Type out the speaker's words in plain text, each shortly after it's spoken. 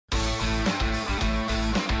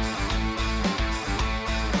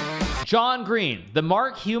John Green, the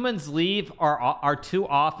mark humans leave are too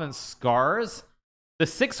often scars. The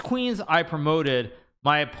 6 queens I promoted,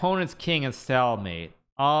 my opponent's king and stalemate.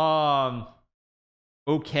 Okay.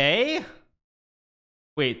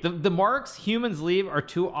 Wait, the marks humans leave are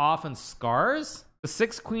too often scars. The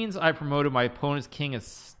 6 queens I promoted, my opponent's king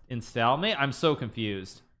is in stalemate. I'm so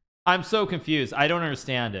confused. I don't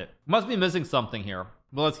understand it. Must be missing something here.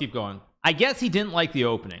 But let's keep going. I guess he didn't like the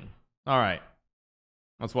opening. All right,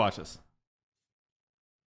 let's watch this.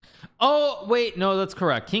 Oh wait, no, that's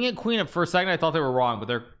correct. King and queen. For a second I thought they were wrong, but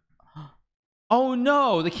they're oh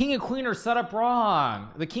no, the king and queen are set up wrong.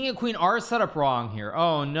 The king and queen are set up wrong here.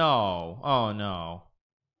 Oh no, oh no.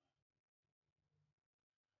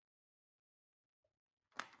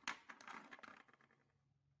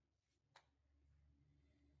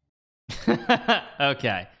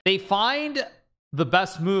 Okay, they find the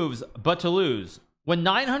best moves but to lose. When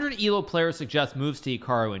 900 ELO players suggest moves to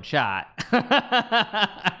Hikaru in chat.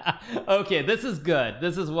 Okay, this is good.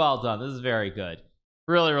 This is well done. This is very good.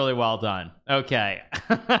 Really, really well done. Okay.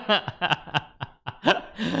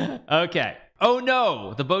 Okay. Oh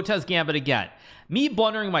no, the Botez gambit again. Me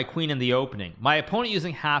blundering my queen in the opening. My opponent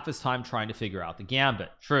using half his time trying to figure out the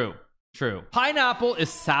gambit. True. True. Pineapple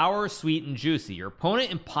is sour, sweet, and juicy. Your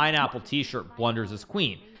opponent in pineapple t-shirt blunders his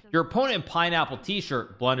queen. Your opponent in pineapple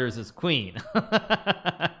t-shirt blunders his queen.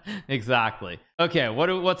 Exactly. Okay,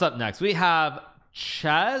 what's up next? We have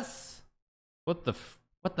chess. What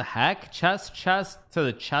the heck? Chess to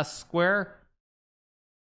the chess square.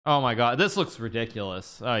 Oh my god, this looks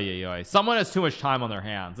ridiculous. Oh yeah. Someone has too much time on their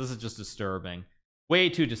hands. This is just disturbing. Way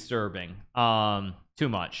too disturbing. Too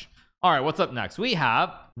much. All right, what's up next? We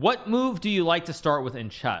have, what move do you like to start with in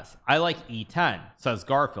chess? I like e10, says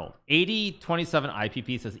Garfield. 8027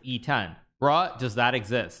 IPP says e10. Bruh, does that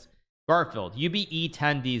exist? Garfield, you be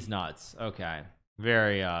e10 these nuts. Okay,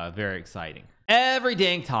 very exciting. Every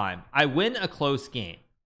dang time I win a close game.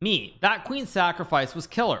 Me, that queen sacrifice was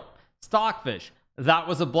killer. Stockfish, that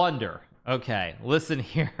was a blunder. Okay, listen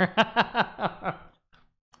here.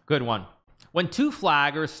 Good one. When 2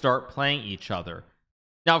 flaggers start playing each other.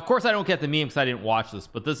 Now, of course, I don't get the meme because I didn't watch this,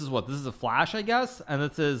 but this is what? This is a flash, I guess? And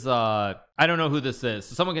this is, I don't know who this is.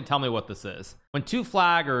 So someone can tell me what this is. When 2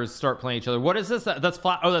 flaggers start playing each other. What is this? That's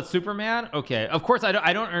oh, that's Superman? Okay. Of course, I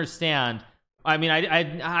don't understand. I mean,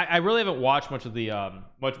 I really haven't watched much of the,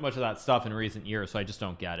 much of that stuff in recent years, so I just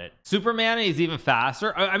don't get it. Superman is even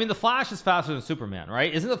faster. I mean, the Flash is faster than Superman,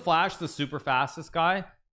 right? Isn't the Flash the super fastest guy?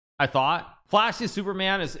 I thought Flashy's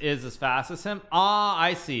Superman is as fast as him. Ah,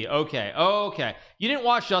 I see. Okay. You didn't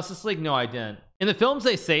watch Justice League? No, I didn't. In the films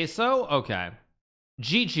they say so. Okay.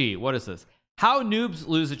 GG. What is this? How noobs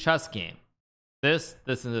lose a chess game. This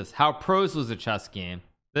and this. How pros lose a chess game.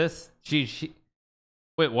 This. GG.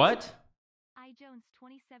 Wait, what? Jones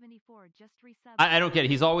 2074 just resubbed. I don't get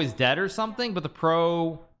it. He's always dead or something, but the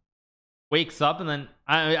pro wakes up and then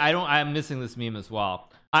I'm missing this meme as well.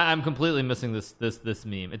 I'm completely missing this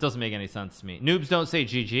meme. It doesn't make any sense to me. Noobs don't say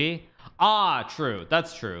GG. Ah, true.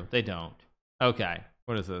 That's true. They don't. Okay.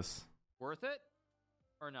 What is this? Worth it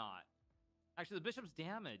or not? Actually, the bishop's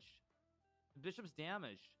damaged.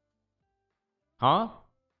 Huh?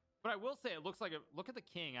 But I will say it looks like look at the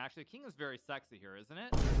king. Actually, the king is very sexy here, isn't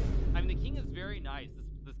it? I mean, the king is very nice.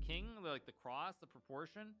 This king, like the cross, the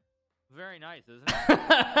proportion, very nice, isn't it?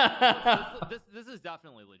 this is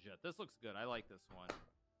definitely legit. This looks good. I like this one.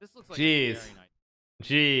 This looks like very nice.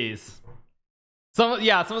 Jeez.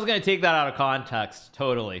 Someone's gonna take that out of context.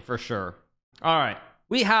 Totally, for sure. All right,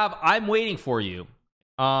 we have. I'm waiting for you.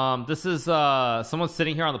 This is someone's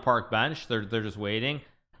sitting here on the park bench. They're just waiting.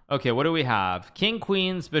 Okay, what do we have? King,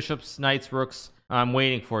 queens, bishops, knights, rooks. I'm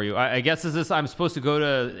waiting for you. I guess is this? I'm supposed to go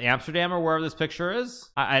to Amsterdam or wherever this picture is.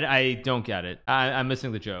 I don't get it. I'm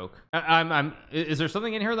missing the joke. Is there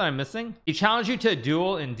something in here that I'm missing? He challenged you to a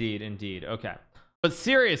duel. Indeed. Okay. But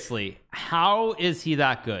seriously, how is he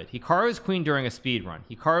that good? Hikaru's queen during a speed run.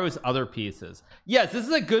 Hikaru's other pieces. Yes, this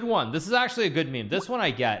is a good one. This is actually a good meme. This one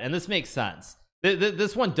I get, and this makes sense.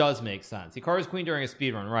 This one does make sense. Hikaru's queen during a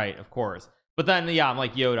speed run, right? Of course. But then, yeah, I'm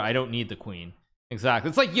like Yoda. I don't need the queen. Exactly.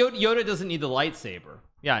 It's like Yoda doesn't need the lightsaber.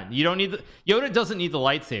 Yeah, you don't need Yoda doesn't need the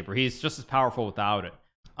lightsaber. He's just as powerful without it.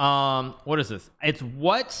 What is this? It's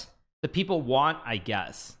what the people want, I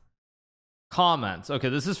guess. Comments. Okay,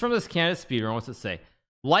 this is from this candidate speedrun. What's it say?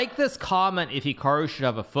 Like this comment if Hikaru should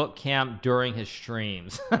have a foot cam during his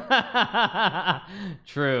streams.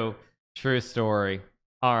 True story.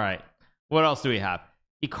 All right, what else do we have?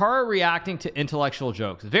 Hikaru reacting to intellectual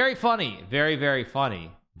jokes. Very funny. Very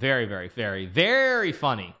funny. Very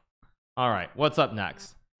funny. All right, what's up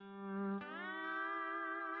next?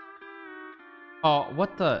 Oh,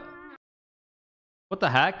 what the What the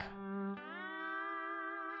heck?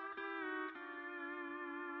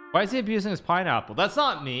 Why is he abusing his pineapple? That's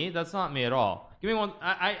not me. That's not me at all. Give me one.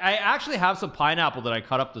 I actually have some pineapple that I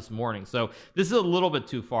cut up this morning, so this is a little bit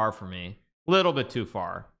too far for me. Little bit too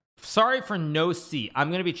far. Sorry for no C. I'm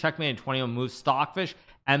gonna be checkmating 21 moves. Stockfish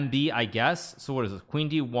MB, I guess. So what is this? Queen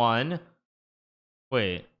D1.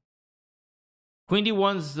 Wait. Queen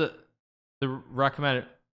D1's the recommended.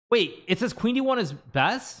 Wait, it says Queen D1 is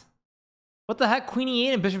best? What the heck? Queen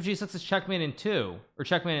E8 and Bishop G6 is checkmate in 2 or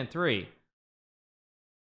checkmate in 3.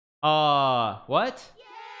 What?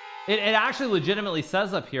 It actually legitimately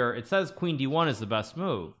says up here. It says Queen D1 is the best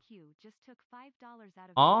move. Just took $5 out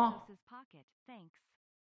of Bezos's pocket. Thanks.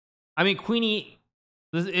 I mean, Queen E.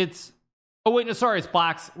 It's. Oh wait, no, sorry, it's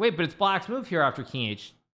Black's. Wait, but it's Black's move here after King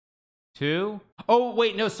H2. Oh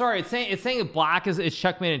wait, no, sorry, it's saying that Black is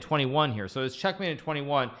checkmate in 21 here. So it's checkmate in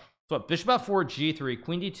 21. So what? Bishop F4, G3,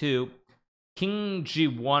 Queen D2, King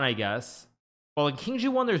G1, I guess. Well, in King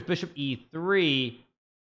G1, there's Bishop E3.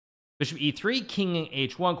 Bishop E3, King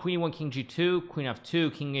H1, Queen E1, King G2, Queen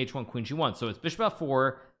F2, King H1, Queen G1. So it's Bishop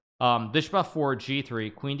F4, Bishop F4,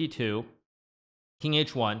 G3, Queen D2, King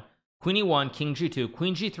H1, Queen E1, King G2,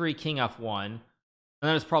 Queen G3, King F1, and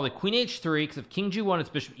then it's probably Queen H3 because if King G1 it's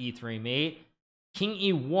Bishop E3 mate. King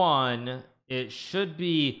E1 it should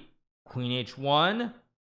be Queen H1,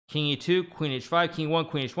 King E2, Queen H5, King E1,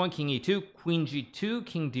 Queen H1, King E2, Queen G2,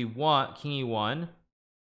 King D1, King E1.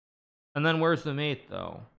 And then where's the mate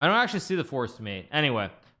though? I don't actually see the forced mate. Anyway,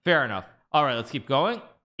 fair enough. All right, let's keep going.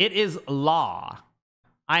 It is law.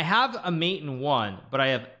 I have a mate in 1, but I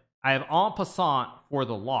have en passant for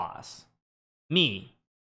the loss. Me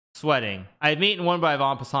sweating. I have mate in 1, but I have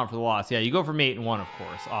en passant for the loss. Yeah, you go for mate in 1, of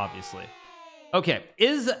course, obviously. Okay,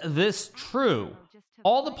 is this true?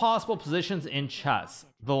 All the possible positions in chess.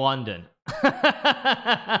 The London.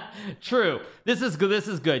 True. This is good. This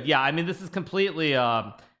is good. Yeah, I mean, this is completely.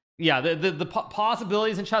 Yeah, the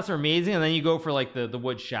possibilities in chess are amazing, and then you go for like the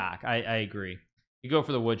wood shack. I agree. You go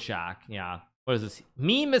for the wood shack. Yeah. What is this?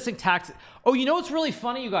 Me missing tax. Oh, you know what's really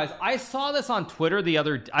funny, you guys? I saw this on Twitter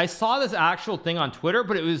I saw this actual thing on Twitter,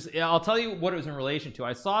 but it was. I'll tell you what it was in relation to.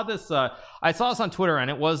 I saw this on Twitter,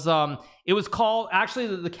 and it was called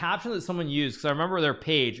actually the caption that someone used because I remember their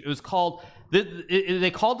page. It was called.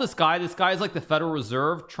 They called this guy's like the Federal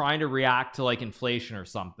Reserve trying to react to like inflation or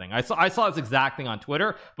something. I saw this exact thing on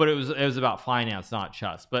Twitter, but it was about finance, not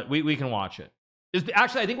chess. But we can watch it.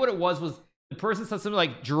 Actually, I think what it was the person said something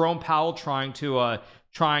like Jerome Powell trying to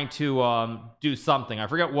do something. I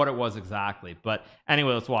forget what it was exactly, but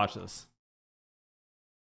anyway, let's watch this.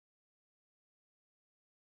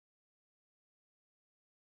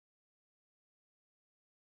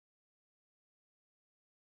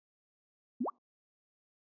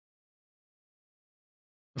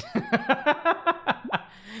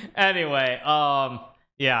 Anyway,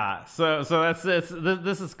 yeah, so that's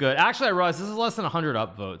this is good. Actually, I realized this is less than 100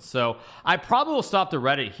 upvotes, so I probably will stop the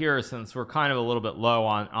Reddit here since we're kind of a little bit low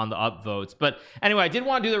on the upvotes. But anyway, I did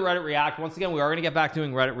want to do the Reddit React. Once again, we are going to get back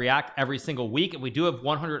doing Reddit React every single week. If we do have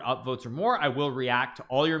 100 upvotes or more, I will react to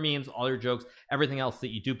all your memes, all your jokes, everything else that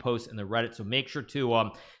you do post in the Reddit. So make sure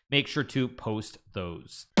to post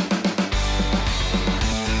those.